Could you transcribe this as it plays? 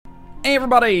Hey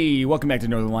everybody, welcome back to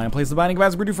Northernlion Plays the Binding of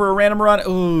Isaac. We're due for a random run.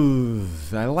 Ooh,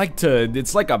 I like to,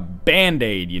 it's like a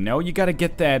band-aid, you know? You gotta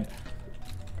get that,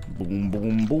 boom,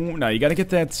 boom, boom. No, you gotta get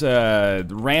that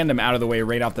random out of the way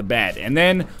right off the bat. And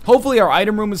then, hopefully our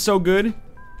item room is so good.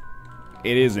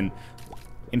 It isn't.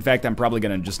 In fact, I'm probably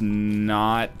gonna just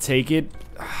not take it.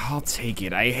 I'll take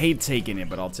it. I hate taking it,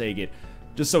 but I'll take it.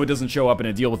 Just so it doesn't show up in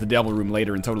a deal with the devil room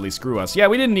later and totally screw us. Yeah,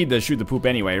 we didn't need to shoot the poop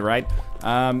anyway, right?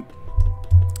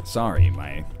 Sorry,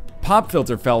 my pop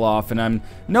filter fell off, and I'm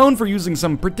known for using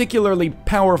some particularly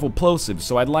powerful plosives,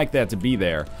 so I'd like that to be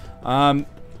there.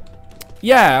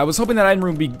 Yeah, I was hoping that item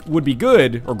room would be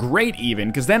good, or great even,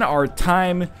 because then our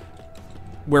time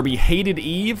where we hated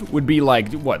Eve would be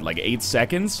like, what, like 8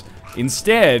 seconds?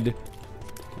 Instead,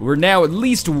 we're now at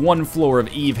least one floor of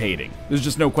Eve hating. There's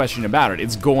just no question about it.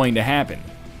 It's going to happen.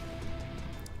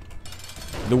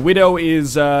 The Widow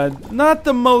is not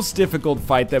the most difficult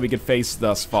fight that we could face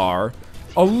thus far.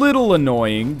 A little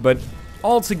annoying, but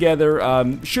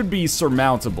altogether should be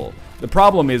surmountable. The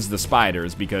problem is the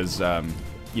spiders because,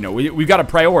 you know, we've got to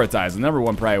prioritize. The number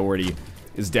one priority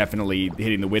is definitely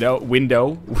hitting the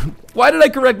window. Why did I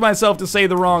correct myself to say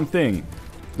the wrong thing?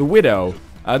 The Widow.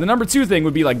 The number two thing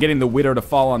would be like getting the Widow to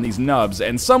fall on these nubs,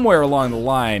 and somewhere along the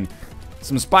line,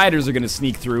 some spiders are going to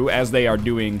sneak through, as they are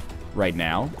doing right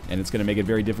now, and it's going to make it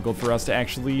very difficult for us to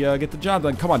actually get the job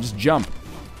done. Come on, just jump.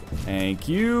 Thank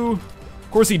you.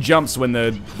 Of course he jumps when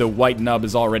the white nub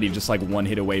is already just like one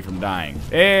hit away from dying.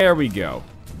 There we go.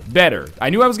 Better. I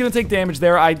knew I was going to take damage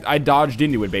there. I dodged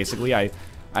into it, basically. I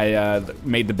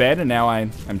made the bed, and now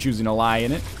I'm choosing to lie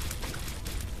in it.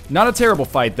 Not a terrible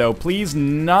fight, though. Please,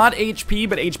 not HP,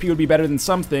 but HP would be better than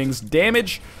some things.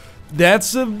 Damage,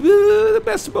 that's the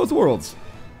best of both worlds.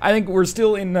 I think we're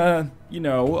still in, you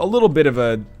know, a little bit of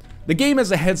a... The game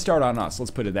has a head start on us,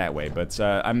 let's put it that way. But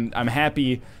I'm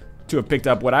happy to have picked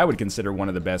up what I would consider one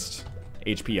of the best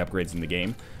HP upgrades in the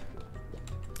game.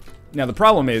 Now, the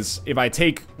problem is, if I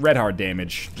take red hard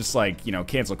damage, just like, you know,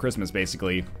 cancel Christmas,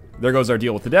 basically, there goes our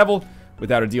deal with the devil.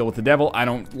 Without a deal with the devil, I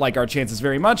don't like our chances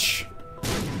very much.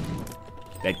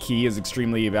 That key is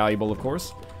extremely valuable, of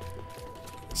course.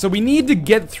 So we need to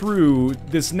get through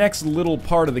this next little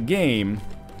part of the game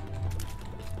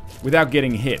without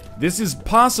getting hit. This is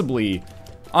possibly,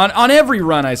 on every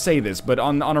run I say this, but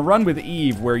on a run with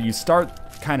Eve where you start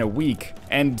kind of weak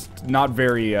and not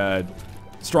very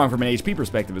strong from an HP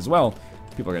perspective as well,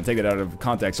 people are going to take that out of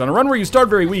context. On a run where you start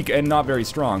very weak and not very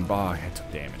strong, oh, I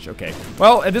took damage, okay.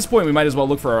 Well, at this point we might as well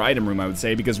look for our item room, I would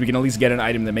say, because we can at least get an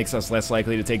item that makes us less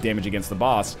likely to take damage against the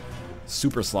boss.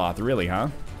 Super Sloth, really, huh?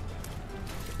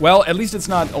 Well, at least it's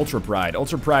not Ultra Pride.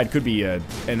 Ultra Pride could be a,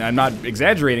 and I'm not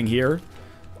exaggerating here,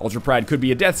 Ultra Pride could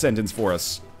be a death sentence for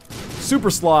us.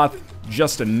 Super Sloth,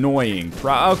 just annoying.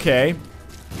 Okay.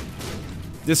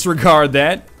 Disregard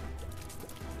that.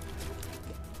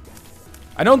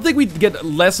 I don't think we get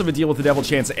less of a deal with the devil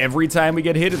chance every time we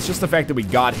get hit. It's just the fact that we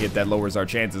got hit that lowers our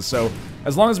chances. So,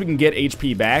 as long as we can get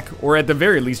HP back, or at the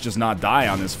very least just not die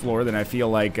on this floor, then I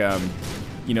feel like,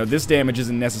 you know, this damage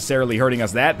isn't necessarily hurting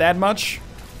us that much.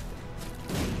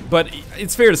 But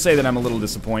it's fair to say that I'm a little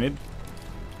disappointed.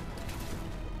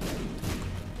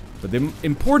 But the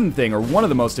important thing, or one of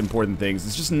the most important things,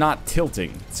 is just not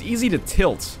tilting. It's easy to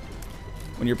tilt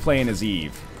when you're playing as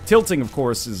Eve. Tilting, of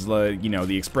course, is, you know,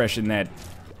 the expression that,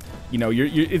 you know,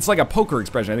 it's like a poker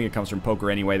expression. I think it comes from poker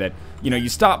anyway, that, you know, you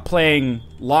stop playing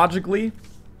logically.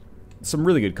 Some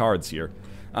really good cards here.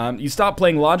 You stop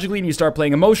playing logically and you start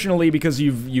playing emotionally because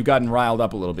you've gotten riled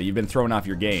up a little bit. You've been thrown off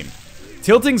your game.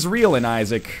 Tilting's real in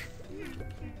Isaac.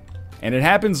 And it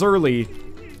happens early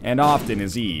and often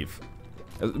as Eve.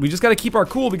 We just gotta keep our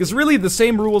cool, because really the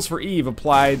same rules for Eve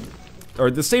applied,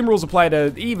 or the same rules apply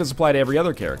to Eve as apply to every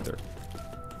other character.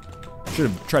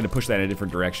 Should have tried to push that in a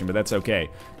different direction, but that's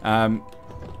okay.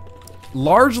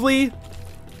 Largely,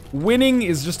 winning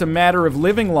is just a matter of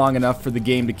living long enough for the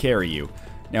game to carry you.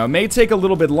 Now, it may take a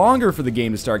little bit longer for the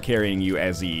game to start carrying you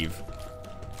as Eve,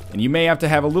 and you may have to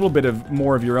have a little bit of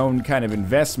more of your own kind of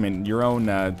investment, your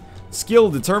own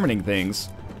skill determining things.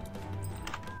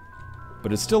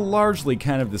 But it's still largely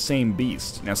kind of the same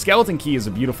beast. Now, Skeleton Key is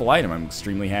a beautiful item. I'm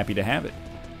extremely happy to have it.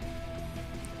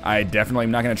 I definitely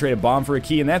am not going to trade a bomb for a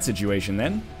key in that situation,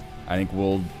 then. I think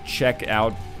we'll check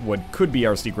out what could be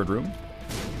our secret room.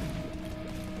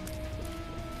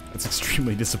 That's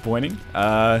extremely disappointing.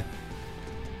 I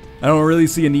don't really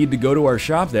see a need to go to our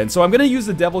shop, then. So I'm going to use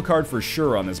the Devil card for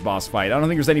sure on this boss fight. I don't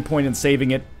think there's any point in saving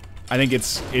it. I think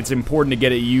it's important to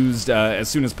get it used as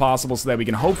soon as possible so that we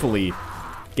can hopefully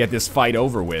get this fight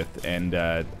over with,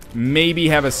 and maybe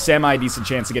have a semi-decent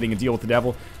chance of getting a deal with the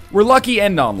devil. We're lucky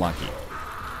and unlucky.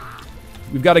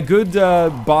 We've got a good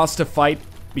boss to fight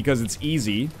because it's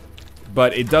easy,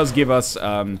 but it does give us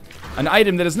an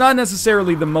item that is not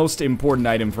necessarily the most important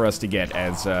item for us to get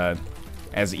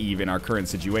as Eve in our current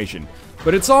situation.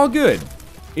 But it's all good.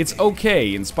 It's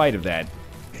okay in spite of that.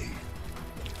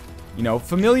 You know,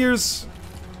 familiars,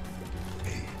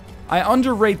 I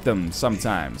underrate them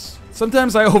sometimes.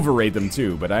 Sometimes I overrate them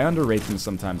too, but I underrate them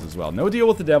sometimes as well. No deal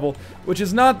with the devil, which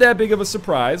is not that big of a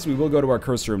surprise. We will go to our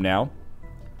curse room now.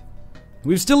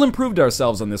 We've still improved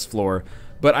ourselves on this floor,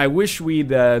 but I wish we'd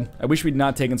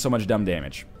not taken so much dumb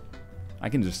damage. I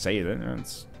can just say that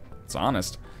it's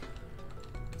honest.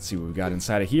 Let's see what we've got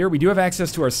inside of here. We do have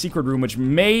access to our secret room, which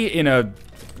may, in a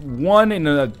 1 in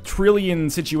a trillion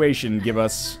situation, give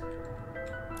us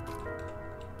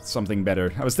something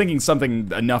better. I was thinking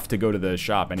something enough to go to the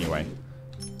shop anyway.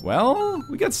 Well,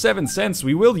 we got 7 cents.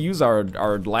 We will use our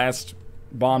last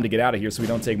bomb to get out of here so we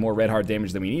don't take more red heart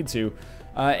damage than we need to.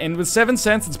 And with 7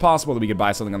 cents, it's possible that we could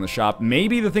buy something on the shop.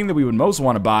 Maybe the thing that we would most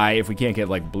want to buy, if we can't get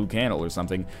like blue candle or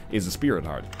something, is a spirit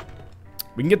heart.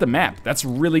 We can get the map. That's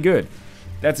really good.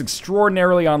 That's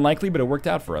extraordinarily unlikely, but it worked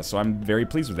out for us, so I'm very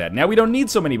pleased with that. Now we don't need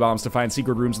so many bombs to find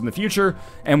secret rooms in the future,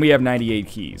 and we have 98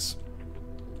 keys.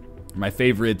 My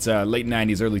favorite late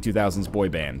 90s, early 2000s boy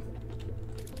band.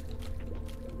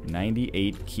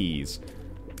 98 keys.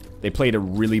 They played a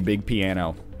really big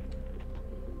piano.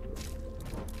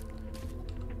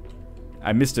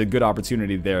 I missed a good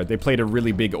opportunity there. They played a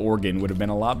really big organ, would have been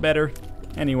a lot better.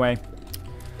 Anyway.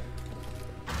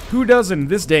 Who doesn't in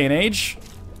this day and age?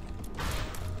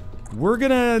 We're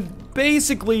gonna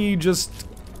basically just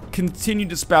continue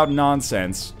to spout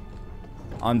nonsense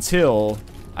until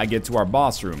I get to our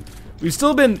boss room. We've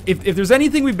still been, if there's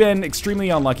anything we've been extremely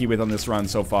unlucky with on this run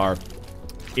so far,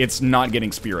 it's not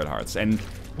getting spirit hearts. And,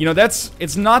 you know,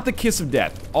 it's not the kiss of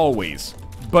death, always.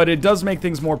 But it does make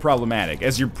things more problematic,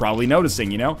 as you're probably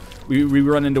noticing, you know? We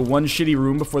run into one shitty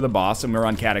room before the boss, and we're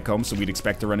on catacombs, so we'd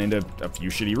expect to run into a few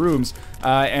shitty rooms.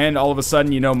 And all of a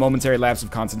sudden, you know, momentary lapse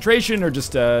of concentration, or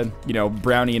just, you know,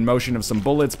 Brownian motion of some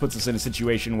bullets puts us in a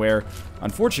situation where,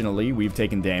 unfortunately, we've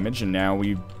taken damage, and now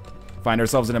we find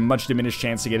ourselves in a much diminished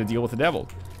chance to get a deal with the devil.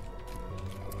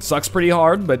 Sucks pretty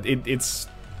hard, but it's,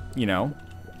 you know,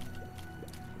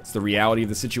 it's the reality of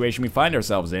the situation we find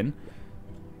ourselves in.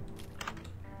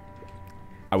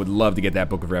 I would love to get that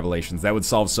Book of Revelations. That would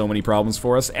solve so many problems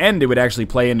for us, and it would actually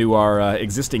play into our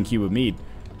existing cube of meat.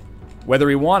 Whether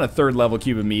we want a 3rd level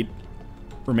cube of meat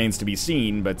remains to be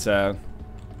seen, but, oh,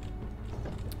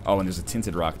 and there's a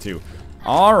tinted rock, too.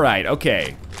 Alright,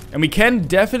 okay. And we can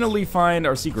definitely find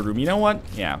our secret room. You know what?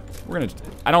 Yeah, we're gonna...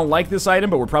 I don't like this item,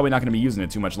 but we're probably not gonna be using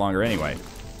it too much longer anyway.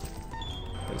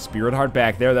 Got a spirit heart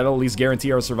back there. That'll at least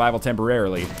guarantee our survival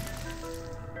temporarily.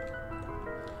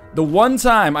 The one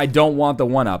time I don't want the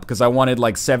 1-up, because I wanted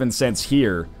like 7 cents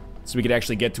here, so we could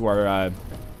actually get to our,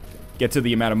 get to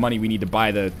the amount of money we need to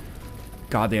buy the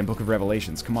goddamn Book of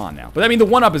Revelations. Come on now. But I mean, the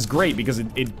 1-up is great because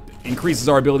it increases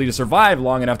our ability to survive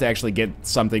long enough to actually get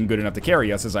something good enough to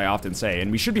carry us, as I often say.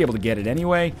 And we should be able to get it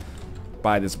anyway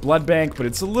by this blood bank, but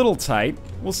it's a little tight.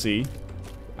 We'll see.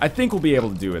 I think we'll be able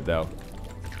to do it, though.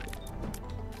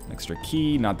 Extra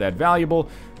key, not that valuable.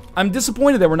 I'm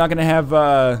disappointed that we're not going to have,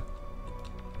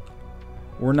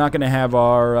 we're not going to have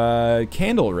our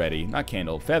candle ready. Not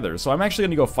candle, feather. So I'm actually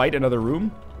going to go fight another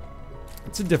room.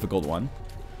 It's a difficult one.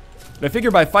 But I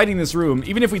figure by fighting this room,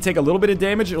 even if we take a little bit of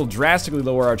damage, it'll drastically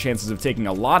lower our chances of taking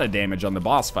a lot of damage on the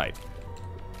boss fight.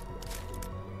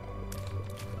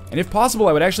 And if possible,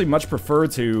 I would actually much prefer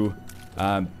to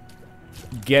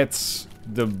get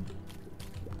the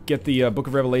Book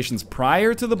of Revelations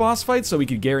prior to the boss fight, so we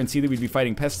could guarantee that we'd be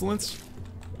fighting Pestilence.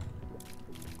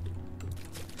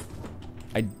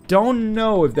 I don't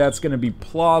know if that's going to be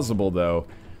plausible, though.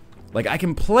 Like, I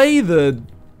can play the...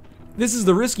 This is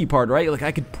the risky part, right? Like,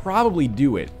 I could probably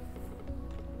do it.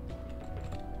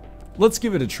 Let's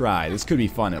give it a try. This could be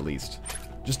fun, at least.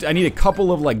 Just, I need a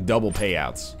couple of, like, double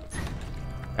payouts.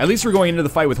 At least we're going into the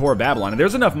fight with Whore of Babylon, and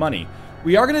there's enough money.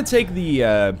 We are going to take the,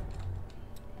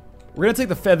 we're going to take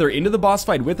the feather into the boss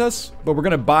fight with us, but we're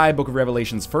going to buy Book of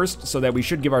Revelations first, so that we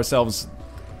should give ourselves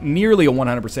nearly a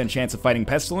 100% chance of fighting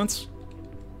Pestilence.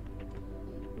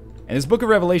 And this Book of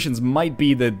Revelations might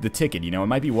be the ticket, you know? It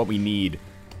might be what we need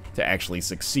to actually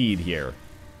succeed here.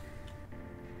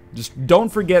 Just don't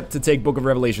forget to take Book of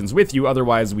Revelations with you,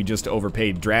 otherwise we just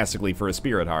overpaid drastically for a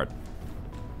Spirit Heart.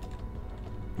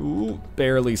 Ooh,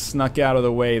 barely snuck out of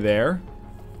the way there.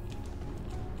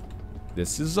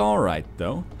 This is alright,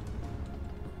 though.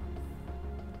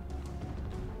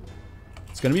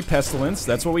 It's gonna be Pestilence,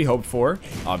 that's what we hoped for,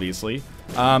 obviously.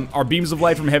 Our Beams of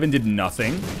Light from Heaven did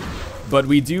nothing, but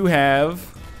we do have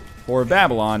Whore of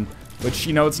Babylon, which,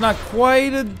 you know, it's not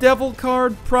quite a devil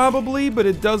card, probably, but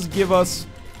it does give us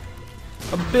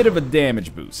a bit of a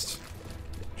damage boost.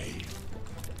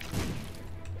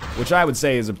 Which I would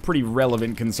say is a pretty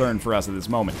relevant concern for us at this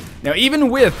moment. Now, even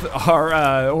with our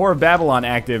Whore of Babylon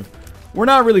active, we're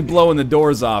not really blowing the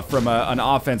doors off from an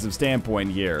offensive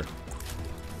standpoint here.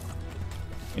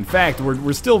 In fact,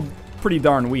 we're still pretty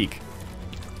darn weak.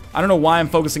 I don't know why I'm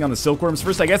focusing on the Silkworms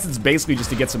first. I guess it's basically just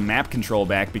to get some map control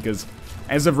back, because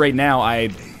as of right now, you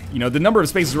know, the number of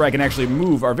spaces where I can actually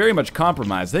move are very much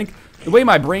compromised. I think the way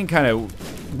my brain kind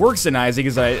of works in Isaac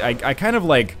is I kind of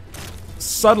like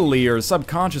subtly or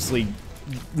subconsciously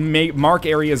mark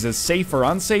areas as safe or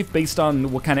unsafe based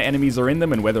on what kind of enemies are in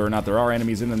them and whether or not there are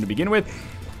enemies in them to begin with.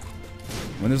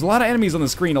 When there's a lot of enemies on the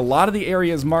screen, a lot of the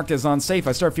areas marked as unsafe,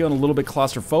 I start feeling a little bit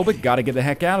claustrophobic. Gotta get the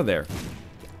heck out of there.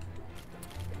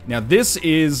 Now this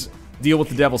is Deal with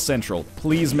the Devil Central.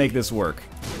 Please make this work.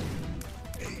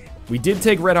 We did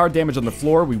take red heart damage on the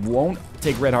floor. We won't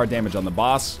take red heart damage on the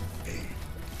boss.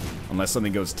 Unless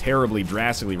something goes terribly,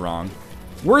 drastically wrong.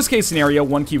 Worst case scenario,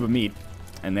 1 cube of meat.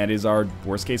 And that is our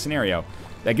worst case scenario.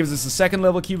 That gives us a 2nd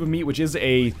level cube of meat, which is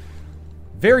a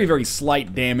very, very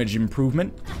slight damage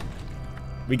improvement.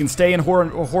 We can stay in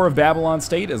Whore of Babylon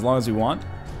state as long as we want.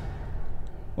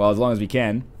 Well, as long as we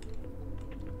can.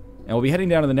 And we'll be heading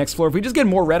down to the next floor. If we just get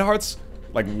more red hearts,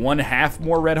 like 1/2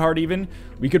 more red heart even,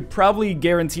 we could probably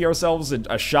guarantee ourselves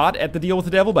a shot at the Deal with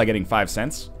the Devil by getting 5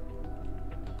 cents.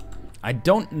 I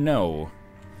don't know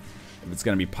if it's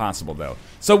going to be possible, though.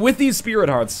 So with these Spirit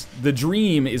Hearts, the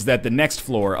dream is that the next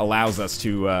floor allows us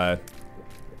to,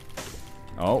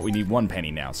 oh, we need 1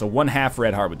 penny now. So 1/2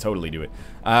 red heart would totally do it.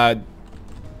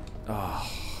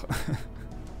 Oh.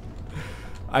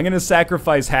 I'm going to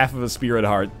sacrifice half of a Spirit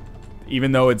Heart,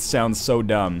 even though it sounds so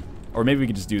dumb. Or maybe we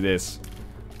could just do this.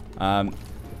 I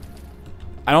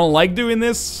don't like doing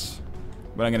this,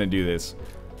 but I'm going to do this.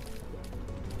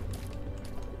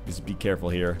 Just be careful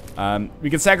here. We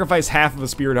can sacrifice half of a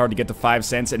Spirit Heart to get to 5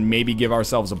 cents and maybe give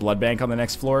ourselves a blood bank on the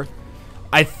next floor.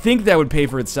 I think that would pay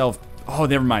for itself. Oh,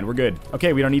 never mind. We're good.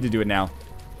 Okay, we don't need to do it now.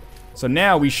 So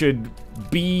now we should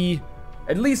be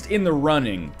at least in the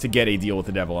running to get a Deal with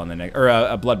the Devil on the next, or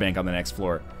a blood bank on the next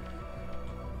floor.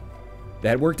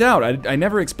 That worked out. I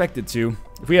never expected to.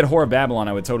 If we had Whore of Babylon,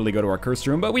 I would totally go to our cursed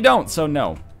room, but we don't, so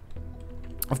no.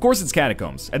 Of course it's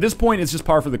Catacombs. At this point, it's just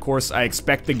par for the course. I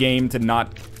expect the game to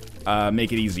not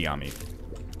make it easy on me.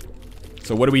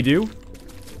 So what do?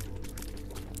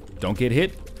 Don't get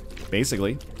hit,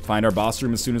 basically. Find our boss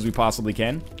room as soon as we possibly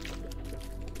can.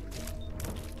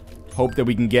 Hope that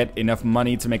we can get enough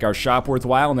money to make our shop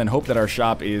worthwhile, and then hope that our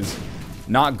shop is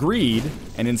not greed,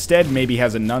 and instead maybe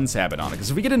has a Nun's Habit on it. Because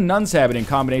if we get a Nun's Habit in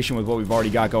combination with what we've already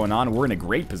got going on, we're in a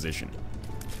great position.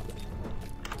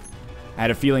 I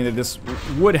had a feeling that this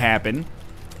would happen.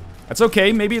 That's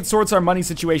okay, maybe it sorts our money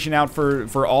situation out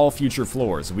for all future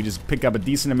floors. If we just pick up a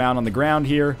decent amount on the ground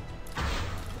here.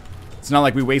 It's not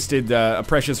like we wasted a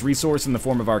precious resource in the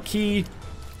form of our key.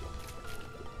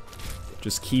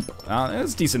 Just keep,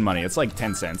 it's decent money, it's like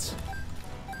 10 cents.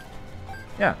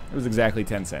 Yeah, it was exactly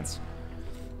 10 cents.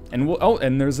 And we'll, oh,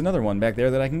 and there's another one back there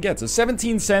that I can get. So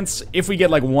 17 cents, if we get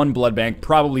like 1 blood bank,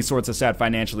 probably sorts us out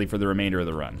financially for the remainder of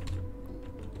the run.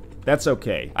 That's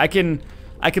okay. I can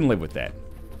live with that.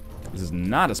 This is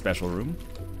not a special room.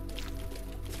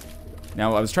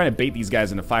 Now, I was trying to bait these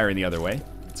guys into firing the other way.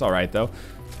 It's alright, though.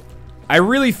 I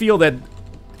really feel that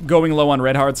going low on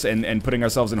red hearts and putting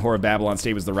ourselves in Whore of Babylon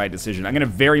state was the right decision. I'm going to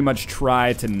very much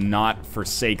try to not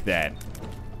forsake that.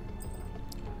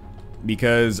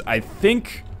 Because I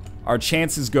think our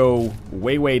chances go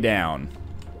way, way down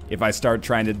if I start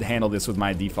trying to handle this with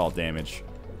my default damage.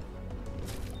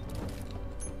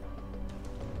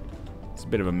 It's a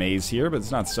bit of a maze here, but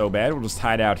it's not so bad. We'll just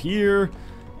hide out here.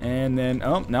 And then,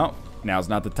 oh, no. Now's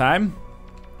not the time.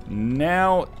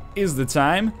 Now is the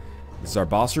time. This is our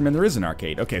boss room, and there is an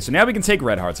arcade. Okay, so now we can take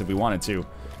red hearts if we wanted to.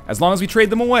 As long as we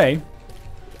trade them away.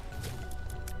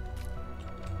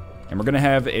 And we're going to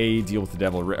have a Deal with the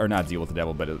Devil, or not Deal with the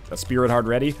Devil, but a Spirit Heart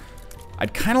ready.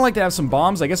 I'd kind of like to have some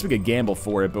bombs. I guess we could gamble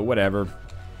for it, but whatever.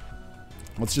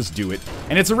 Let's just do it.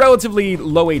 And it's a relatively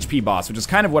low HP boss, which is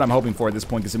kind of what I'm hoping for at this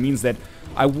point, because it means that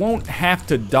I won't have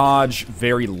to dodge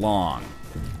very long.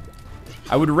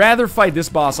 I would rather fight this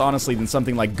boss, honestly, than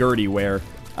something like Gertie, where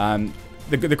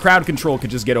the crowd control could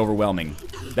just get overwhelming.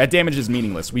 That damage is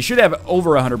meaningless. We should have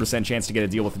over 100% chance to get a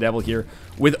Deal with the Devil here.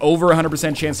 With over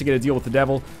 100% chance to get a Deal with the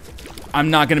Devil, I'm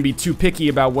not going to be too picky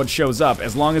about what shows up.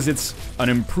 As long as it's an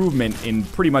improvement in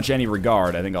pretty much any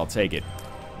regard, I think I'll take it.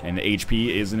 And the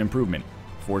HP is an improvement,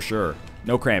 for sure.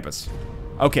 No Krampus.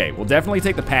 Okay, we'll definitely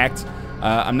take the Pact.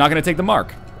 I'm not going to take the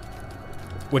mark,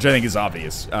 which I think is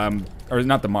obvious. Or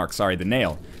not the mark, sorry, the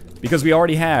nail. Because we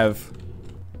already have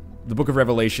the Book of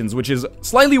Revelations, which is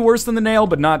slightly worse than the nail,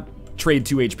 but not trade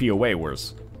 2 HP away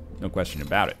worse. No question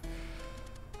about it.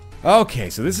 Okay,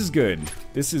 so this is good.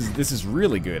 This is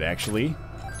really good, actually.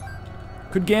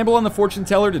 Could gamble on the Fortune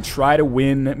Teller to try to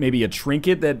win maybe a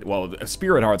trinket that, well,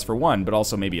 Spirit Hearts for one, but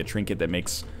also maybe a trinket that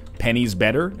makes pennies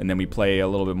better, and then we play a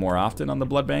little bit more often on the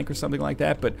Blood Bank or something like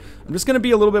that. But I'm just going to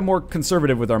be a little bit more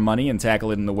conservative with our money and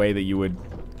tackle it in the way that you would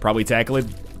probably tackle it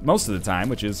most of the time,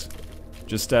 which is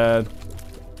just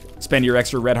spend your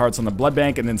extra red hearts on the Blood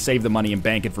Bank and then save the money and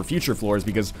bank it for future floors,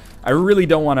 because I really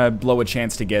don't want to blow a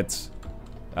chance to get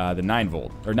the 9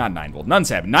 volt, or not 9 volt, Nun's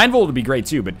Habit. 9 volt would be great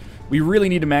too, but we really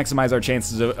need to maximize our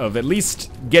chances of at least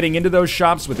getting into those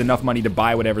shops with enough money to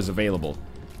buy whatever's available.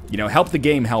 You know, help the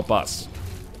game help us.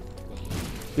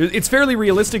 It's fairly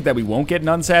realistic that we won't get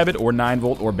Nun's Habit or 9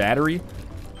 volt or battery,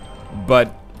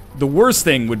 but the worst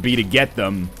thing would be to get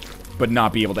them but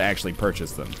not be able to actually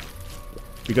purchase them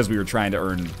because we were trying to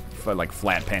earn like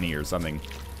flat penny or something.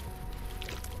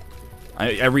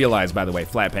 I realize, by the way,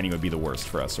 flat penny would be the worst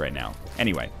for us right now.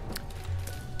 Anyway,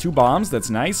 2 bombs,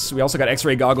 that's nice. We also got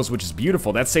X-ray goggles, which is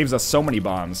beautiful. That saves us so many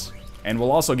bombs, and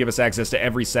will also give us access to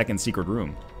every second secret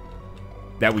room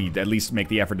that we at least make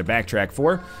the effort to backtrack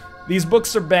for. These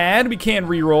books are bad. We can't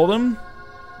re-roll them.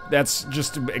 That's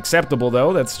just acceptable,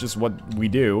 though. That's just what we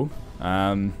do.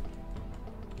 We'll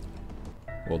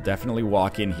definitely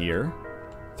walk in here.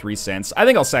 3 cents. I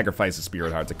think I'll sacrifice a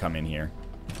Spirit Heart to come in here.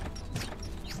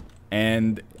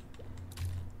 And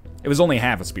it was only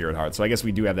half a Spirit Heart, so I guess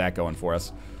we do have that going for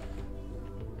us.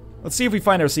 Let's see if we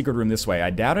find our secret room this way. I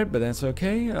doubt it, but that's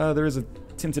okay. There is a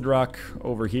tinted rock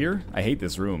over here. I hate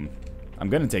this room. I'm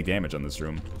gonna take damage on this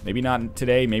room. Maybe not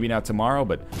today, maybe not tomorrow,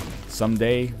 but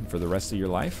someday for the rest of your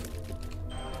life.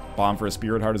 Bomb for a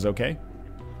Spirit Heart is okay.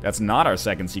 That's not our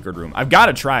second secret room. I've got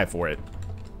to try for it.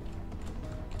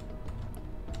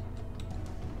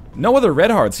 No other red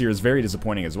hearts here is very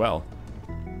disappointing as well.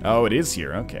 Oh, it is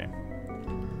here. Okay.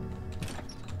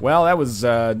 Well, that was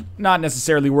not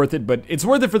necessarily worth it, but it's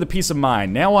worth it for the peace of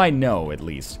mind. Now I know, at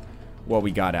least, what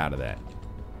we got out of that.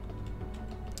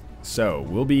 So,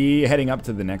 we'll be heading up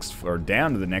to the next, or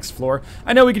down to the next floor.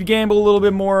 I know we could gamble a little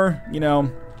bit more, you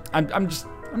know. I'm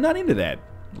not into that,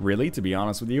 really, to be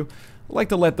honest with you. I like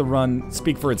to let the run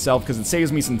speak for itself, because it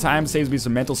saves me some time, saves me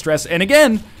some mental stress. And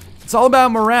again, it's all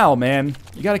about morale, man.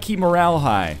 You gotta keep morale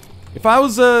high. If I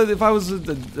was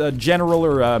a general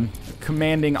or a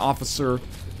commanding officer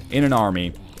in an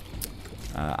army,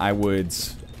 I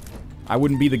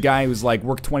wouldn't be the guy who's like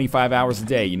work 25 hours a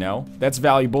day, you know? That's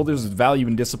valuable. There's value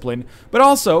in discipline. But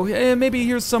also, maybe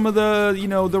here's some of the, you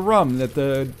know, the rum that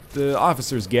the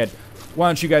officers get. Why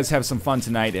don't you guys have some fun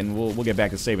tonight, and we'll get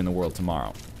back to saving the world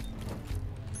tomorrow.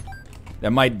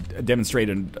 That might demonstrate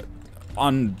an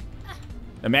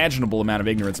unimaginable amount of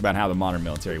ignorance about how the modern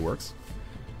military works.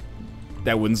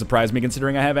 That wouldn't surprise me,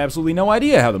 considering I have absolutely no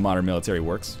idea how the modern military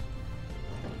works.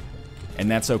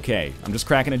 And that's okay. I'm just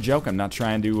cracking a joke. I'm not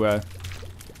trying to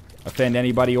offend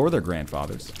anybody or their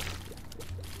grandfathers.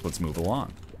 Let's move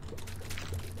along.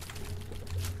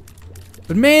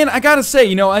 But man, I gotta say,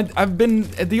 you know, I've been,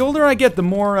 the older I get, the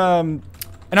more, and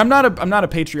I'm not a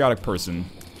patriotic person,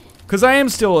 because I am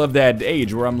still of that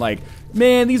age where I'm like,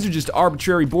 man, these are just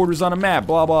arbitrary borders on a map,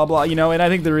 blah, blah, blah, you know, and I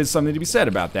think there is something to be said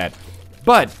about that.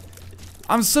 But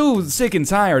I'm so sick and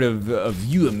tired of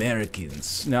you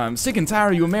Americans. Now, I'm sick and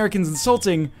tired of you Americans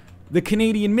insulting the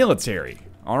Canadian military,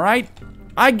 alright?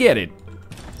 I get it.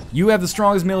 You have the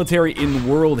strongest military in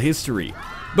world history.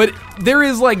 But there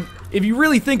is, like, if you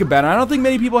really think about it, I don't think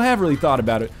many people have really thought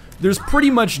about it, there's pretty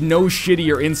much no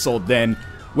shittier insult than,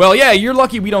 well, yeah, you're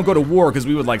lucky we don't go to war because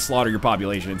we would, like, slaughter your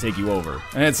population and take you over.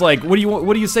 And it's like, what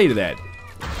do you say to that?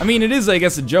 I mean, it is, I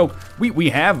guess, a joke. We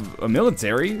have a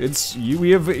military.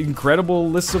 We have incredible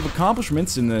lists of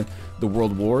accomplishments in the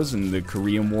World Wars and the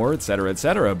Korean War, etc.,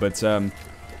 etc. But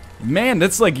man,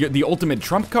 that's like the ultimate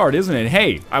trump card, isn't it?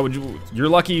 Hey, you're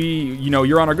lucky, you know,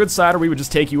 you're on our good side, or we would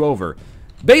just take you over.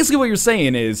 Basically, what you're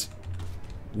saying is,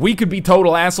 we could be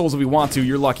total assholes if we want to.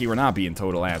 You're lucky we're not being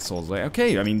total assholes. Like,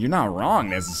 okay, I mean, you're not wrong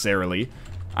necessarily.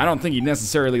 I don't think you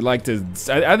necessarily like to.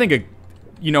 I think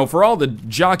you know, for all the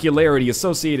jocularity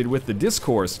associated with the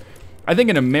discourse, I think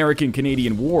an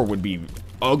American-Canadian war would be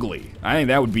ugly. I think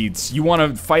that would be, you want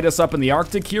to fight us up in the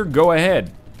Arctic here? Go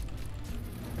ahead.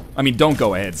 I mean, don't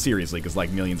go ahead, seriously, because, like,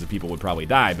 millions of people would probably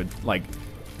die, but, like,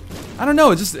 I don't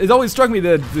know, it always struck me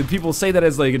that people say that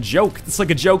as, like, a joke. It's like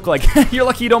a joke, like, you're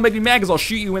lucky you don't make me mad because I'll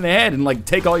shoot you in the head and, like,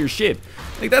 take all your shit.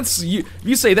 Like, that's, if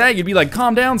you say that, you'd be like,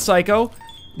 calm down, psycho.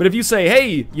 But if you say,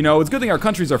 hey, you know, it's a good thing our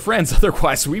countries are friends,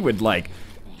 otherwise we would, like,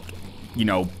 you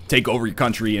know, take over your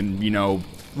country and, you know,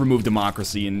 remove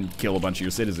democracy and kill a bunch of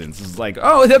your citizens. It's like,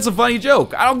 oh, that's a funny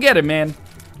joke. I don't get it, man.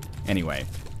 Anyway.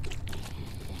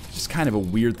 Just kind of a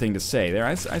weird thing to say. There,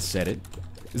 I said it.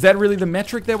 Is that really the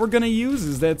metric that we're gonna use?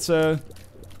 Is that,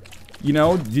 you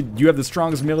know, you have the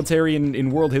strongest military in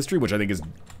world history, which I think is...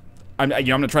 I'm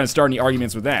not trying to start any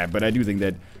arguments with that, but I do think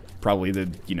that probably the,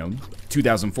 you know,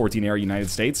 2014 era United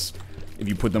States, if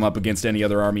you put them up against any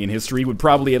other army in history, would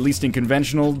probably, at least in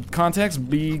conventional context,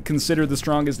 be considered the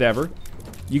strongest ever.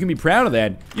 You can be proud of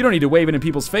that. You don't need to wave it in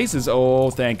people's faces. Oh,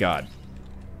 thank God.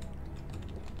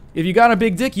 If you got a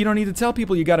big dick, you don't need to tell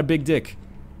people you got a big dick.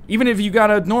 Even if you got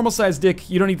a normal-sized dick,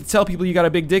 you don't need to tell people you got a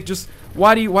big dick. Just,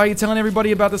 why are you telling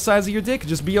everybody about the size of your dick?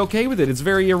 Just be okay with it. It's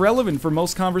very irrelevant for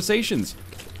most conversations.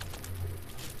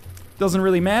 Doesn't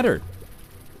really matter.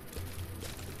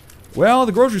 Well,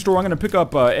 the grocery store, I'm gonna pick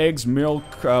up eggs, milk,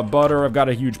 butter. I've got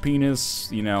a huge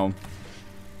penis, you know.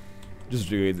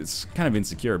 Just, it's kind of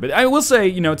insecure. But I will say,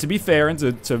 you know, to be fair and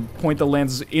to point the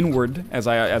lens inward, as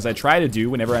I try to do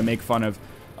whenever I make fun of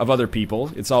other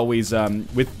people, it's always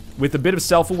with a bit of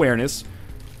self-awareness.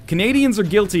 Canadians are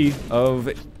guilty of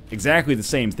exactly the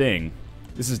same thing.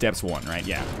 This is Depths 1, right?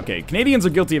 Yeah. Okay, Canadians are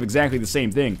guilty of exactly the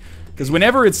same thing. Because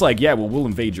whenever it's like, yeah, well, we'll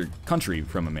invade your country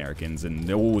from Americans, and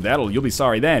oh, you'll be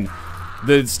sorry then.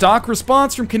 The stock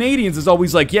response from Canadians is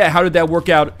always like, yeah, how did that work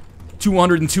out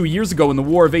 202 years ago in the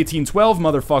War of 1812,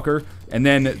 motherfucker? And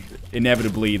then,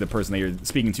 inevitably, the person that you're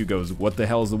speaking to goes, what the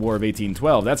hell is the War of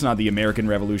 1812? That's not the American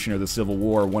Revolution or the Civil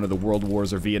War or one of the World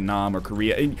Wars or Vietnam or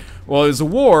Korea. Well, it was a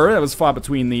war that was fought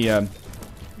between the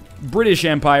British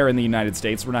Empire and the United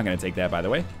States. We're not going to take that, by the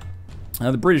way.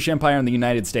 The British Empire and the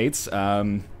United States,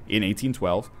 in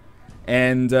 1812,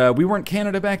 and we weren't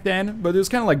Canada back then, but it was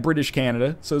kind of like British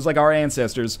Canada, so it was like our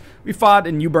ancestors. We fought,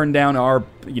 and you burned down our,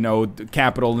 you know,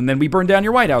 capital, and then we burned down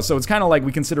your White House, so it's kind of like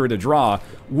we consider it a draw,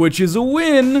 which is a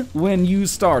win when you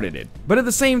started it. But at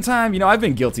the same time, you know, I've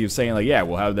been guilty of saying, like, yeah,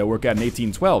 well, how did that work out in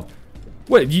 1812?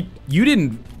 What, we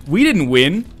didn't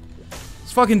win.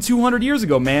 It's fucking 200 years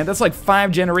ago, man. That's like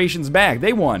 5 generations back.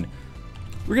 They won.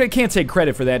 Can't take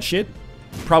credit for that shit.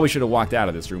 Probably should have walked out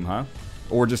of this room, huh?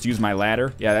 Or just use my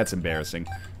ladder? Yeah, that's embarrassing.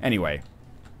 Anyway.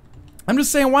 I'm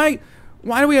just saying, why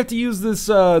do we have to use this,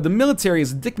 the military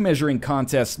as a dick measuring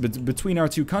contest between our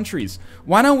two countries?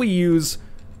 Why don't we use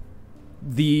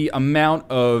the amount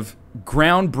of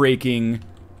groundbreaking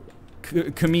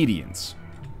comedians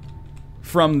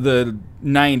from the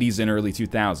 90s and early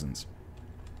 2000s?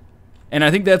 And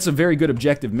I think that's a very good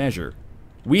objective measure.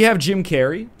 We have Jim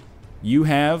Carrey. You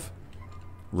have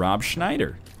Rob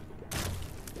Schneider.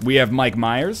 We have Mike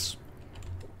Myers.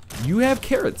 You have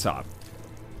Carrot Top.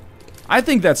 I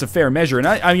think that's a fair measure, and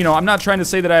I you know, I'm not trying to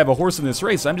say that I have a horse in this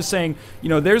race. I'm just saying, you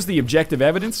know, there's the objective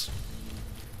evidence.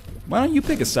 Why don't you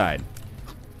pick a side?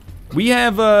 We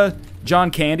have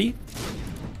John Candy.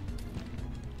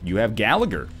 You have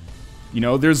Gallagher. You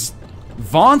know, there's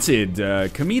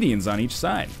vaunted comedians on each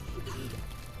side.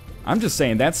 I'm just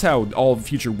saying that's how all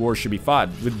future wars should be fought,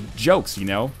 with jokes, you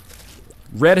know?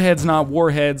 Redheads, not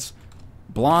warheads.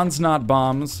 Blondes, not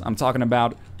bombs. I'm talking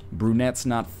about brunettes,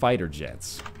 not fighter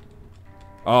jets.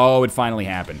 Oh, it finally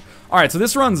happened. Alright, so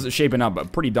this run's shaping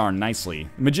up pretty darn nicely.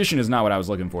 Magician is not what I was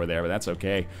looking for there, but that's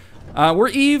okay. We're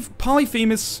Eve,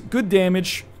 Polyphemus, good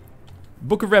damage.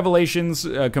 Book of Revelations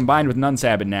combined with Nun's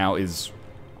Habit now is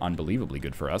unbelievably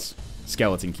good for us.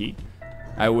 Skeleton Key.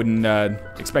 I wouldn't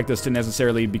expect us to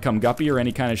necessarily become Guppy or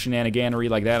any kind of shenaniganery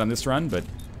like that on this run, but...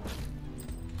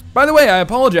 By the way, I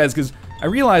apologize, because I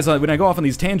realize when I go off on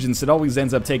these tangents, it always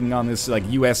ends up taking on this, like,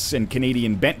 US and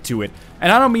Canadian bent to it. And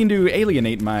I don't mean to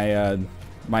alienate my,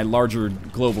 my larger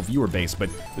global viewer base, but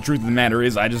the truth of the matter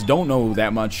is I just don't know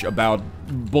that much about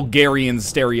Bulgarian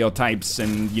stereotypes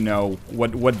and, you know,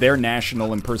 what their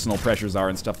national and personal pressures are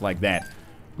and stuff like that.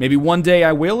 Maybe one day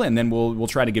I will, and then we'll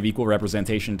try to give equal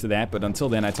representation to that, but until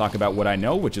then I talk about what I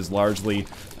know, which is largely,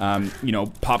 you know,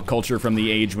 pop culture from the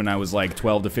age when I was like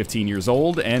 12 to 15 years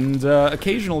old, and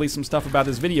occasionally some stuff about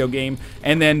this video game,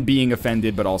 and then being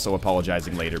offended but also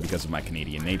apologizing later because of my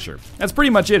Canadian nature. That's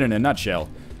pretty much it in a nutshell.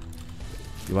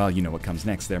 Well, you know what comes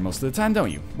next there most of the time,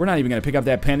 don't you? We're not even gonna pick up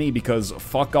that penny because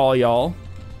fuck all y'all.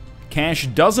 Cash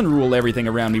doesn't rule everything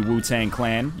around me, Wu-Tang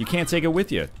Clan. You can't take it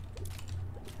with you.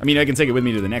 I mean, I can take it with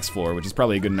me to the next floor, which is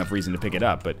probably a good enough reason to pick it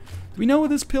up, but do we know what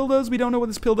this pill does? We don't know what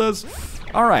this pill does?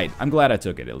 Alright, I'm glad I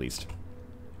took it, at least.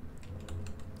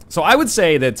 So I would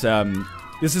say that,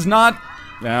 this is not...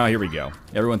 Oh, here we go.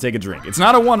 Everyone take a drink. It's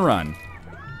not a one run,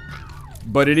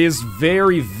 but it is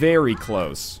very, very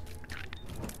close.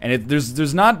 And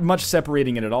there's not much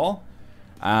separating it at all.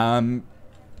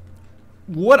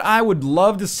 What I would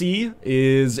love to see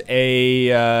is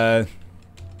a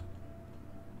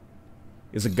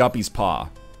Guppy's Paw.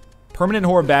 Permanent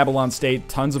Whore of Babylon state,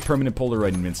 tons of permanent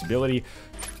Polaroid invincibility.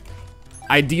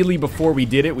 Ideally, before we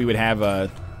did it, we would have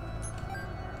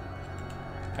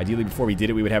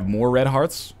more red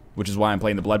hearts, which is why I'm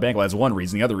playing the Blood Bank. Well, that's one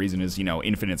reason. The other reason is, you know,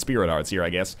 infinite spirit hearts here, I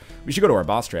guess. We should go to our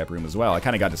boss trap room as well. I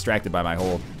kind of got distracted by my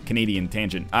whole Canadian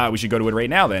tangent. We should go to it right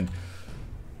now, then.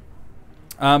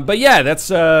 But yeah, that's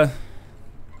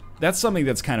something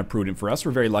that's kind of prudent for us.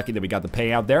 We're very lucky that we got the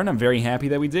payout there, and I'm very happy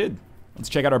that we did. Let's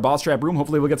check out our boss trap room.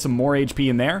 Hopefully we'll get some more HP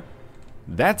in there.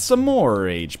 That's some more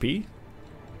HP.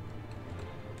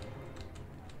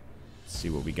 Let's see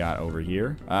what we got over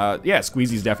here. Yeah,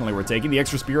 Squeezy's definitely worth taking. The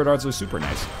extra spirit hearts are super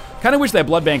nice. Kind of wish that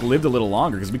blood bank lived a little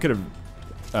longer, because we could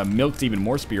have milked even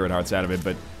more spirit hearts out of it,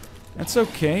 but that's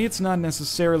okay. It's not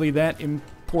necessarily that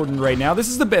important right now. This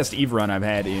is the best Eve run I've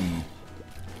had in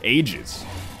ages.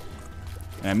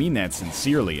 And I mean that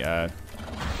sincerely.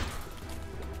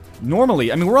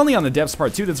 Normally, I mean, we're only on the depths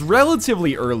part 2. That's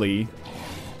relatively early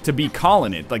to be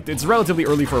calling it. Like, it's relatively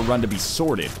early for a run to be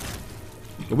sorted.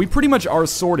 But we pretty much are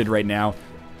sorted right now.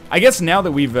 I guess now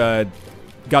that we've got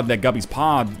that Guppy's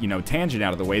Paw, you know, tangent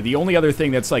out of the way, the only other thing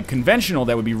that's, like, conventional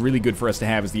that would be really good for us to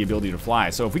have is the ability to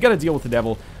fly. So if we got to deal with the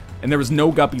devil, and there was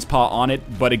no Guppy's Paw on it,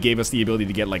 but it gave us the ability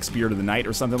to get, like, Spirit of the Night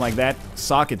or something like that,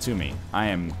 sock it to me. I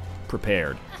am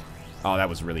prepared. Oh, that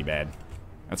was really bad.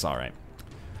 That's alright.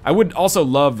 I would also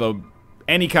love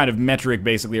any kind of metric,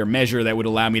 basically, or measure that would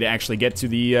allow me to actually get to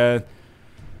the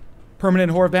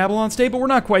permanent Whore of Babylon state, but we're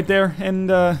not quite there.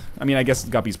 And, I mean, I guess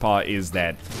Guppy's Paw is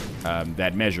that,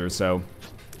 that measure, so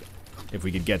if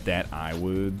we could get that, I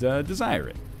would desire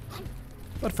it.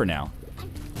 But for now,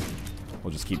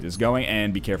 we'll just keep this going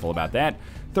and be careful about that.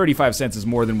 35 cents is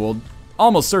more than we'll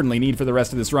almost certainly need for the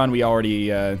rest of this run. We already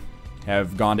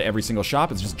have gone to every single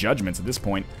shop. It's just judgments at this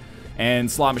point.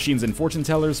 And slot machines and fortune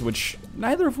tellers, which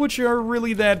neither of which are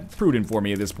really that prudent for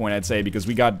me at this point, I'd say, because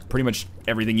we got pretty much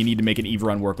everything you need to make an Eve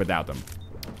run work without them.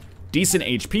 Decent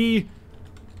HP,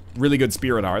 really good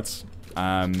spirit hearts,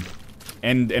 and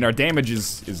our damage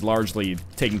is largely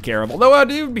taken care of. Although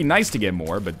it would be nice to get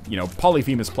more, but you know,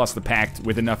 Polyphemus plus the Pact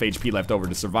with enough HP left over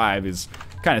to survive is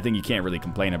kind of thing you can't really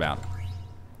complain about.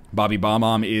 Bobby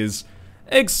Bomb is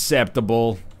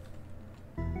acceptable.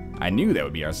 I knew that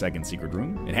would be our second secret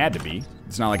room. It had to be.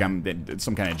 It's not like I'm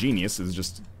some kind of genius. It's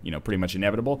just, you know, pretty much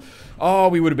inevitable. Oh,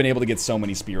 we would have been able to get so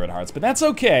many spirit hearts, but that's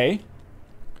okay.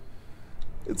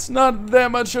 It's not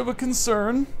that much of a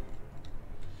concern.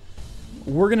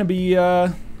 We're gonna be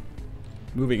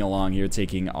moving along here,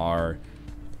 taking our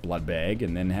blood bag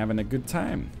and then having a good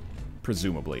time,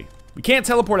 presumably. We can't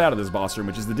teleport out of this boss room,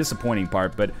 which is the disappointing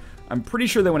part, but I'm pretty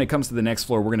sure that when it comes to the next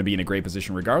floor, we're gonna be in a great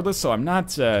position regardless, so I'm not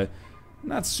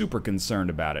super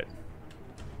concerned about it.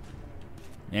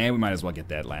 And we might as well get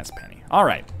that last penny.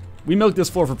 Alright. We milked this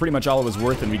floor for pretty much all it was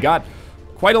worth, and we got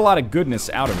quite a lot of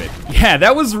goodness out of it. Yeah,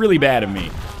 that was really bad of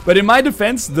me. But in my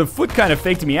defense, the foot kind of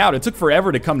faked me out. It took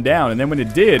forever to come down, and then when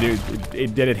it did,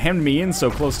 it hemmed me in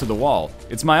so close to the wall.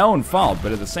 It's my own fault,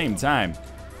 but at the same time,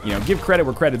 you know, give credit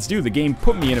where credit's due. The game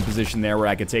put me in a position there where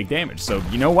I could take damage. So,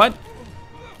 you know what?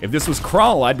 If this was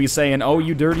Crawl, I'd be saying, oh,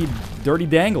 you dirty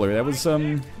dangler. That was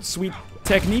some sweet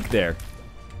technique there.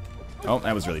 Oh,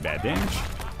 that was really bad damage.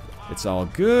 It's all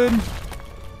good.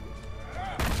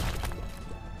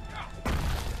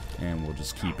 And we'll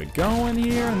just keep it going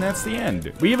here, and that's the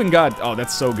end. We even got, oh,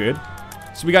 that's so good.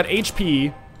 So we got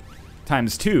HP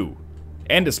times 2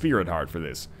 and a spirit heart for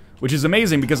this, which is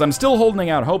amazing because I'm still holding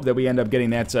out hope that we end up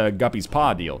getting that Guppy's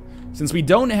Paw deal. Since we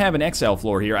don't have an XL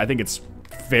floor here, I think it's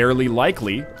fairly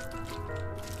likely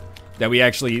that we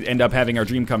actually end up having our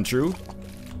dream come true.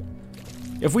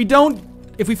 If we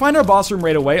find our boss room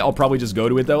right away, I'll probably just go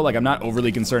to it though. Like, I'm not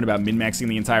overly concerned about min-maxing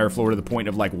the entire floor to the point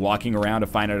of like walking around to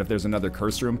find out if there's another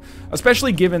curse room.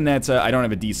 Especially given that I don't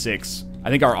have a D6. I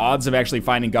think our odds of actually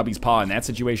finding Guppy's Paw in that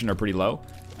situation are pretty low.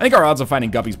 I think our odds of finding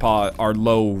Guppy's Paw are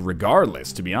low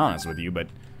regardless, to be honest with you, but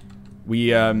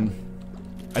we, I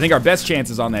think our best chance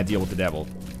is on that deal with the devil.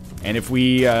 And if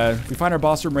we find our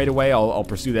boss room right away, I'll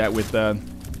pursue that with,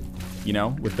 you know,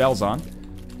 with bells on.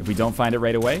 If we don't find it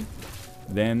right away,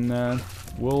 then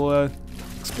we'll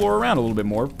explore around a little bit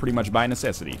more, pretty much by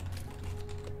necessity.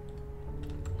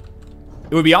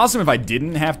 It would be awesome if I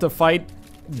didn't have to fight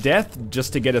death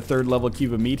just to get a 3rd level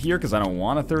cube of meat here, because I don't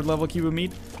want a 3rd level cube of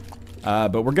meat.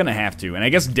 But we're gonna have to, and I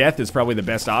guess death is probably the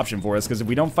best option for us, because if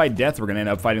we don't fight death, we're gonna end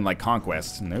up fighting like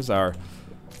Conquest. And there's our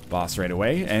boss right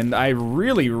away. And I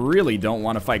really, really don't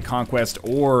want to fight Conquest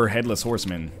or Headless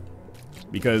Horseman,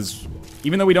 because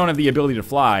even though we don't have the ability to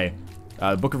fly,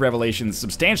 Book of Revelation is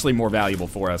substantially more valuable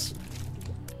for us.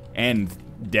 And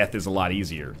death is a lot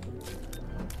easier.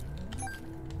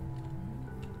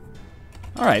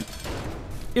 Alright.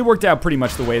 It worked out pretty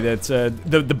much the way that,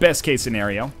 the best case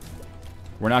scenario.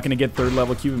 We're not going to get 3rd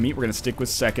level cube of meat. We're going to stick with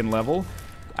 2nd level.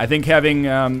 I think having,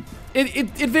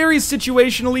 it varies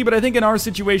situationally, but I think in our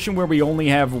situation where we only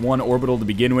have 1 orbital to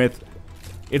begin with,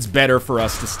 it's better for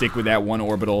us to stick with that 1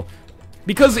 orbital.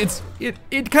 Because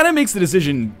it kind of makes the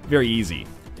decision very easy,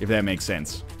 if that makes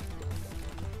sense.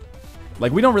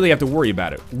 Like, we don't really have to worry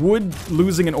about it. Would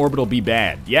losing an orbital be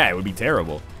bad? Yeah, it would be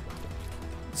terrible.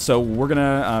 So we're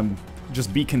gonna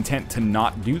just be content to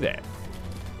not do that.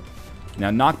 Now,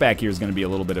 knockback here is gonna be a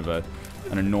little bit of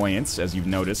an annoyance, as you've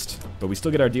noticed. But we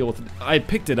still get our deal with it. I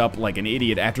picked it up like an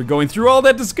idiot after going through all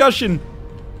that discussion.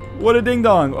 What a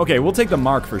ding-dong. Okay, we'll take the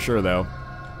mark for sure, though.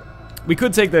 We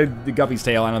could take the guppy's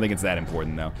tail. I don't think it's that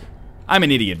important, though. I'm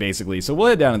an idiot, basically. So we'll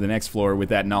head down to the next floor with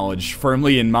that knowledge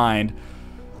firmly in mind.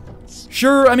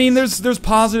 Sure, I mean, there's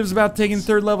positives about taking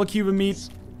 3rd level cube of meat.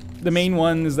 The main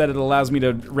one is that it allows me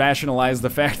to rationalize the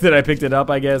fact that I picked it up,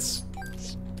 I guess.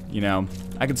 You know,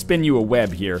 I could spin you a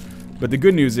web here. But the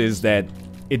good news is that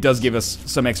it does give us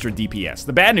some extra DPS.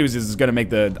 The bad news is it's going to make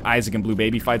the Isaac and Blue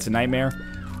Baby fights a nightmare.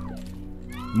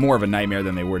 More of a nightmare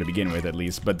than they were to begin with, at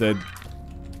least. But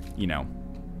you know,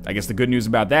 I guess the good news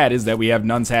about that is that we have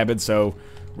Nun's Habit, so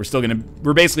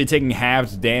we're basically taking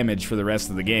halved damage for the rest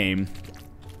of the game.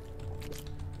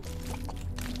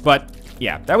 But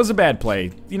yeah, that was a bad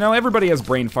play. You know, everybody has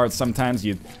brain farts sometimes.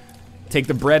 You take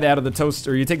the bread out of the toast,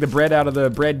 or you take the bread out of the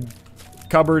bread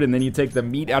cupboard, and then you take the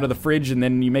meat out of the fridge, and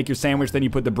then you make your sandwich, then you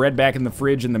put the bread back in the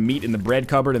fridge and the meat in the bread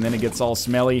cupboard, and then it gets all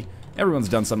smelly. Everyone's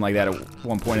done something like that at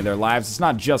one point in their lives. It's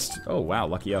not just, oh wow,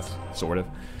 lucky us, sort of.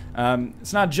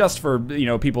 It's not just for, you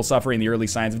know, people suffering the early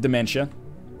signs of dementia.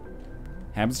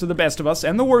 Happens to the best of us,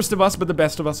 and the worst of us, but the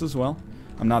best of us as well.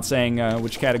 I'm not saying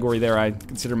which category there I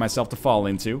consider myself to fall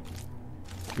into.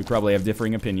 We probably have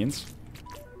differing opinions.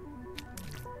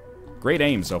 Great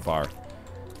aim so far.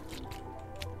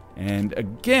 And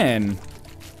again,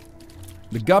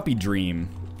 the Guppy dream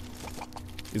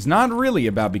is not really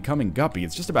about becoming Guppy.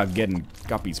 It's just about getting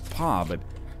Guppy's paw, but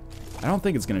I don't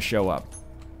think it's going to show up.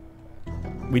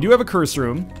 We do have a curse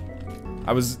room.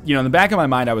 I was, you know, in the back of my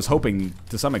mind, I was hoping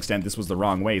to some extent this was the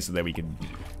wrong way so that we could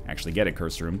actually get a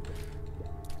curse room.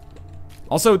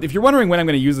 Also, if you're wondering when I'm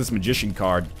going to use this magician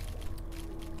card,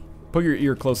 put your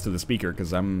ear close to the speaker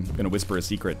because I'm going to whisper a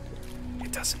secret.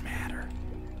 It doesn't matter.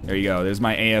 There you go. There's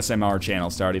my ASMR channel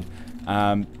started.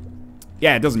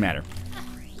 Yeah, it doesn't matter.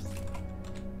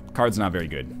 Card's not very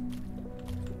good.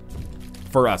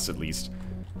 For us, at least.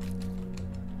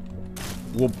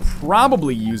 We'll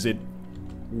probably use it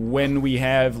when we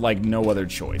have, like, no other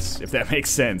choice, if that makes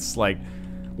sense. Like,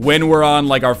 when we're on,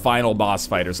 like, our final boss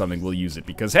fight or something, we'll use it.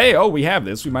 Because, hey, oh, we have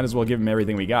this. We might as well give him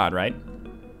everything we got, right?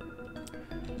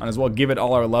 Might as well give it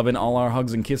all our love and all our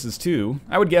hugs and kisses, too.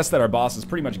 I would guess that our boss is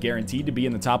pretty much guaranteed to be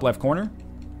in the top left corner.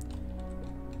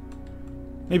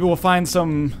 Maybe we'll find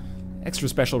some extra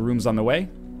special rooms on the way.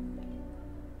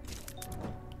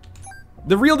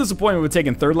 The real disappointment with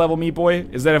taking 3rd level Meat Boy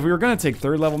is that if we were going to take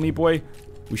 3rd level Meat Boy,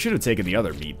 we should have taken the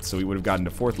other meat, so we would have gotten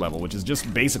to 4th level, which is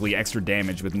just basically extra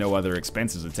damage with no other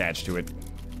expenses attached to it.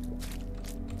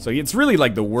 So it's really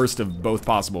like the worst of both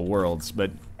possible worlds, but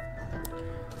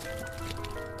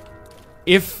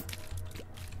if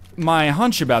my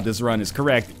hunch about this run is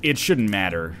correct, it shouldn't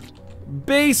matter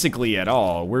basically at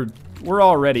all. We're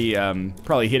already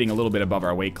probably hitting a little bit above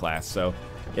our weight class, so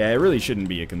yeah, it really shouldn't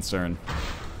be a concern.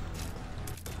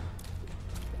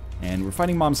 And we're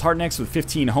fighting Mom's Heart next with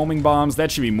 15 homing bombs. That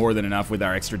should be more than enough with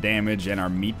our extra damage and our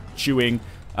meat chewing.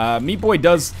 Meat Boy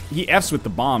he Fs with the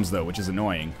bombs, though, which is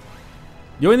annoying.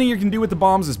 The only thing you can do with the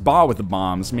bombs is baw with the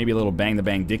bombs. Maybe a little bang the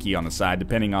bang dicky on the side,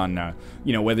 depending on,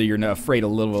 you know, whether you're afraid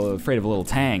of a little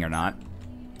tang or not.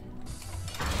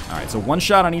 Alright, so 1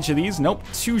 shot on each of these. Nope,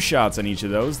 2 shots on each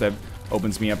of those. That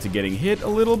opens me up to getting hit a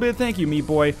little bit. Thank you, Meat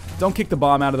Boy. Don't kick the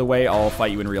bomb out of the way. I'll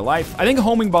fight you in real life. I think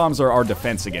homing bombs are our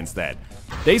defense against that.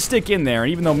 They stick in there,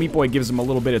 and even though Meat Boy gives them a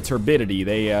little bit of turbidity,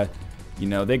 they, you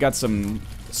know, they got some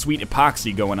sweet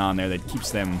epoxy going on there that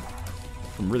keeps them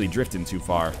from really drifting too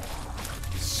far.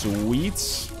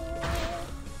 Sweet.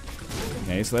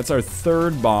 Okay, so that's our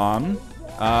 3rd bomb.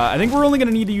 I think we're only going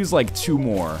to need to use, like, 2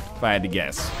 more, if I had to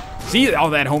guess. See?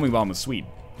 Oh, that homing bomb was sweet.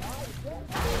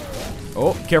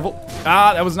 Oh, careful.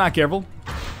 Ah, that was not careful.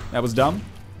 That was dumb.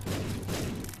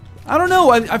 I don't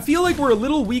know. I feel like we're a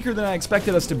little weaker than I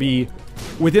expected us to be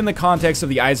within the context of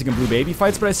the Isaac and Blue Baby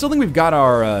fights, but I still think we've got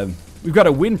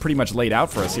a win pretty much laid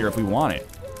out for us here if we want it.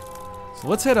 So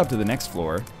let's head up to the next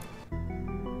floor.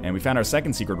 And we found our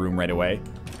second secret room right away.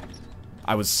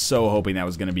 I was so hoping that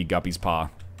was going to be Guppy's Paw.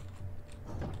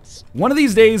 One of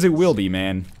these days it will be,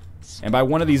 man. And by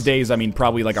one of these days, I mean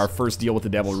probably like our first deal with the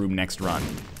devil room next run.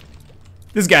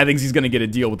 This guy thinks he's going to get a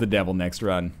deal with the devil next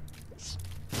run.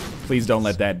 Please don't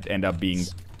let that end up being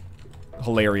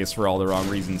hilarious for all the wrong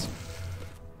reasons.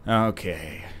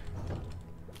 Okay.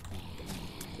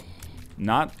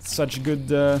 Not such a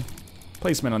good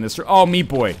placement on this. Oh, Meat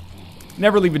Boy.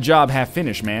 Never leave a job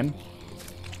half-finished, man.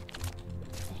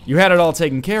 You had it all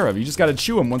taken care of. You just gotta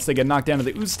chew them once they get knocked down to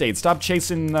the ooze state. Stop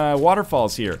chasing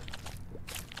waterfalls here.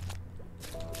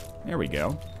 There we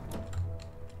go.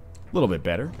 A little bit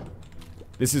better.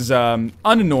 This is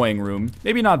unannoying room.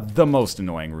 Maybe not the most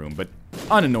annoying room, but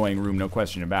unannoying room, no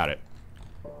question about it.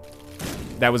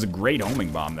 That was a great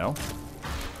homing bomb, though.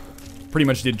 Pretty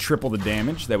much did triple the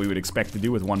damage that we would expect to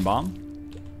do with one bomb.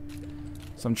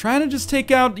 So I'm trying to just take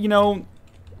out, you know...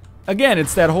 Again,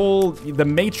 it's that whole... The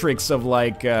matrix of,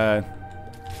 like...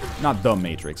 not the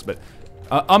matrix, but...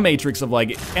 a matrix of,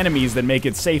 like, enemies that make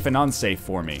it safe and unsafe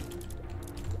for me.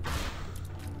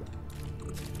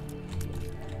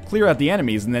 Clear out the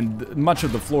enemies, and then much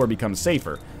of the floor becomes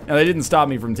safer. Now, that didn't stop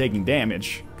me from taking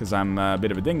damage, because I'm a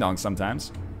bit of a ding-dong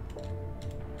sometimes.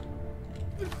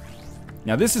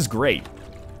 Now, this is great.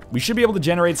 We should be able to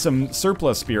generate some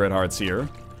surplus spirit hearts here.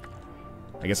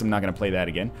 I guess I'm not going to play that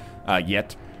again,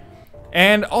 yet.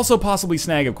 And also possibly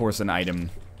snag, of course, an item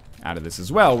out of this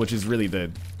as well, which is really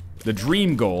the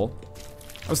dream goal.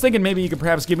 I was thinking maybe you could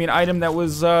perhaps give me an item that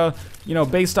was, you know,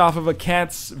 based off of a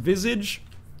cat's visage.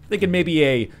 Thinking maybe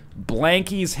a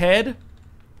Blanky's head.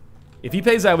 If he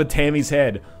pays out with Tammy's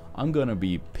head, I'm gonna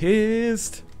be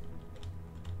pissed.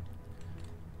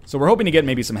 So we're hoping to get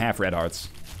maybe some half red hearts.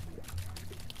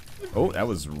 Oh, that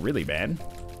was really bad.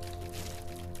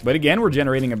 But again, we're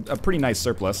generating a pretty nice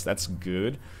surplus. That's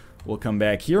good. We'll come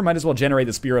back here. Might as well generate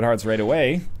the spirit hearts right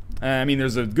away. I mean,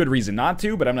 there's a good reason not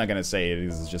to, but I'm not gonna say it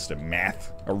is just a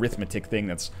arithmetic thing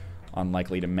that's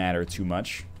unlikely to matter too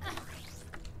much.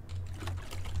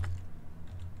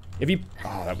 If he...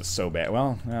 Oh, that was so bad.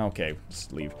 Well, okay,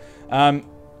 just leave.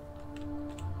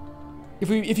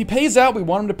 If he pays out, we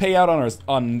want him to pay out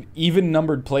on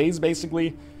even-numbered plays,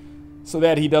 basically, so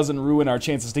that he doesn't ruin our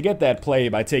chances to get that play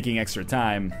by taking extra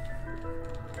time.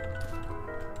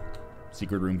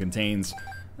 Secret room contains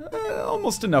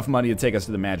almost enough money to take us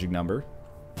to the magic number.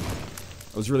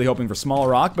 I was really hoping for small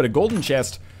rock, but a golden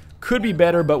chest could be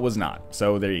better, but was not.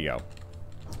 So there you go.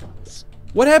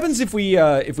 What happens if we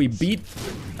beat...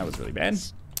 That was really bad.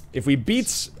 If we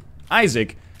beat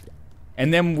Isaac,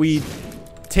 and then we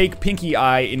take Pinky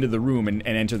Eye into the room and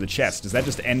enter the chest, does that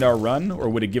just end our run? Or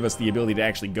would it give us the ability to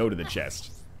actually go to the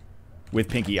chest with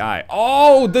Pinky Eye?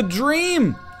 Oh, the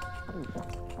dream!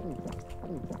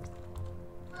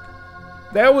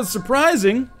 That was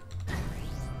surprising.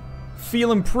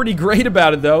 Feeling pretty great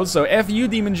about it, though. So F you,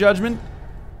 Demon Judgment.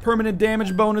 Permanent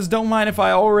damage bonus. Don't mind if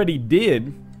I already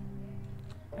did.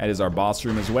 That is our boss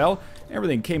room as well.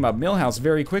 Everything came up Millhouse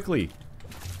very quickly.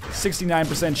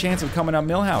 69% chance of coming up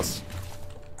Millhouse.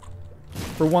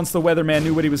 For once the weatherman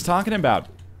knew what he was talking about.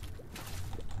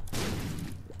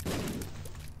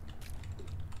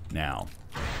 Now,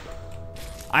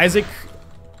 Isaac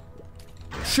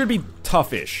should be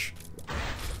toughish.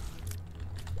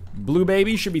 Blue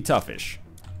Baby should be toughish.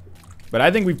 But I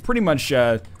think we've pretty much,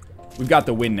 we've got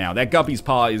the win now. That Guppy's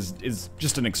Paw is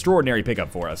just an extraordinary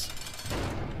pickup for us.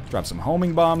 Drop some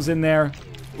homing bombs in there.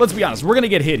 Let's be honest, we're gonna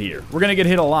get hit here. We're gonna get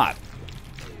hit a lot.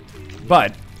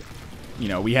 But, you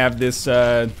know, we have this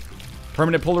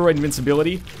permanent Polaroid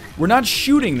invincibility. We're not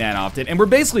shooting that often, and we're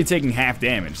basically taking half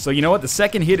damage. So you know what? The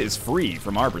second hit is free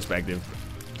from our perspective.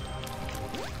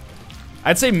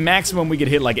 I'd say maximum we get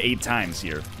hit like 8 times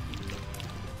here.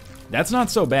 That's not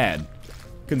so bad,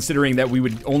 considering that we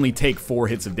would only take 4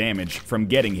 hits of damage from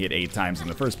getting hit 8 times in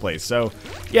the first place. So,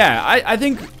 yeah, I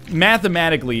think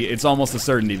mathematically it's almost a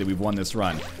certainty that we've won this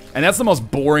run. And that's the most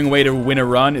boring way to win a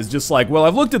run, is just like, well,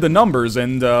 I've looked at the numbers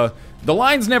and the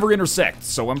lines never intersect,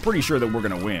 so I'm pretty sure that we're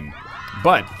gonna win.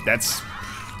 But that's,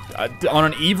 on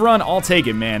an Eve run, I'll take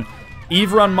it, man.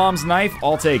 Eve run Mom's Knife,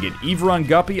 I'll take it. Eve run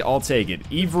Guppy, I'll take it.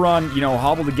 Eve run, you know,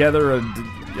 hobble together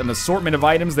an assortment of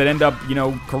items that end up, you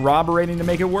know, corroborating to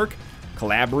make it work.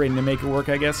 Collaborating to make it work,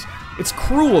 I guess. It's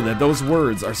cruel that those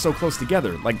words are so close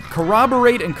together. Like,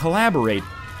 corroborate and collaborate,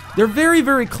 they're very,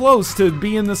 very close to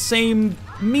being the same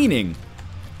meaning.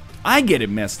 I get it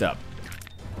messed up.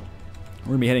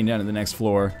 We're gonna be heading down to the next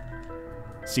floor.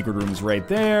 Secret room's right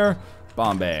there.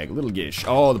 Bomb bag, little gish.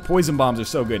 Oh, the poison bombs are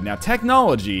so good. Now,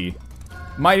 technology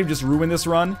might have just ruined this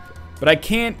run, but I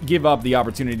can't give up the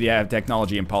opportunity to have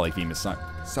technology and polyphemus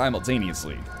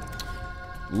simultaneously.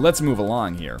 Let's move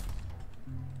along here.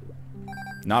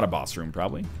 Not a boss room,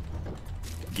 probably.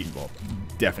 Well,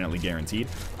 definitely guaranteed.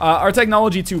 Our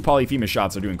Technology 2 Polyphemus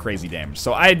shots are doing crazy damage,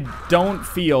 so I don't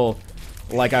feel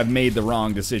like I've made the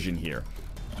wrong decision here.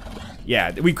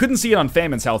 Yeah, we couldn't see it on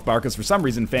Famine's health bar, because for some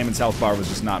reason Famine's health bar was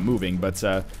just not moving, but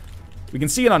we can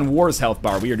see it on War's health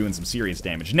bar. We are doing some serious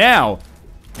damage. Now,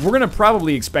 we're going to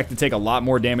probably expect to take a lot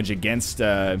more damage against...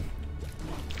 well,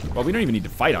 we don't even need to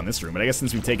fight on this room, but I guess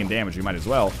since we've taken damage, we might as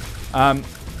well.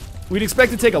 We'd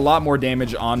expect to take a lot more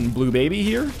damage on Blue Baby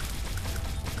here.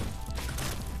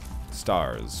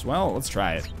 Stars. Well, let's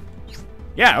try it.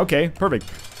 Yeah, okay, perfect.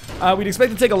 We'd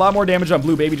expect to take a lot more damage on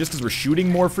Blue Baby just because we're shooting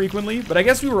more frequently, but I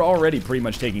guess we were already pretty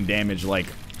much taking damage, like,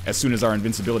 as soon as our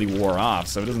invincibility wore off,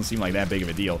 so it doesn't seem like that big of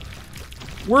a deal.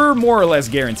 We're more or less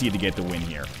guaranteed to get the win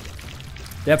here.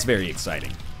 That's very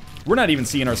exciting. We're not even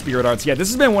seeing our Spirit Arts yet. This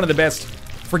has been one of the best...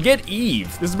 Forget Eve.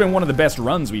 This has been one of the best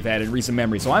runs we've had in recent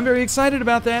memory, so I'm very excited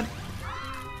about that.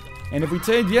 And if we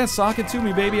take... Yeah, sock it to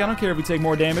me, baby. I don't care if we take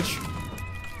more damage.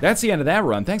 That's the end of that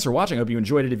run. Thanks for watching. I hope you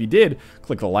enjoyed it. If you did,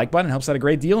 click the like button. It helps out a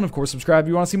great deal. And, of course, subscribe if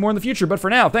you want to see more in the future. But for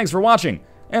now, thanks for watching,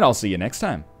 and I'll see you next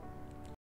time.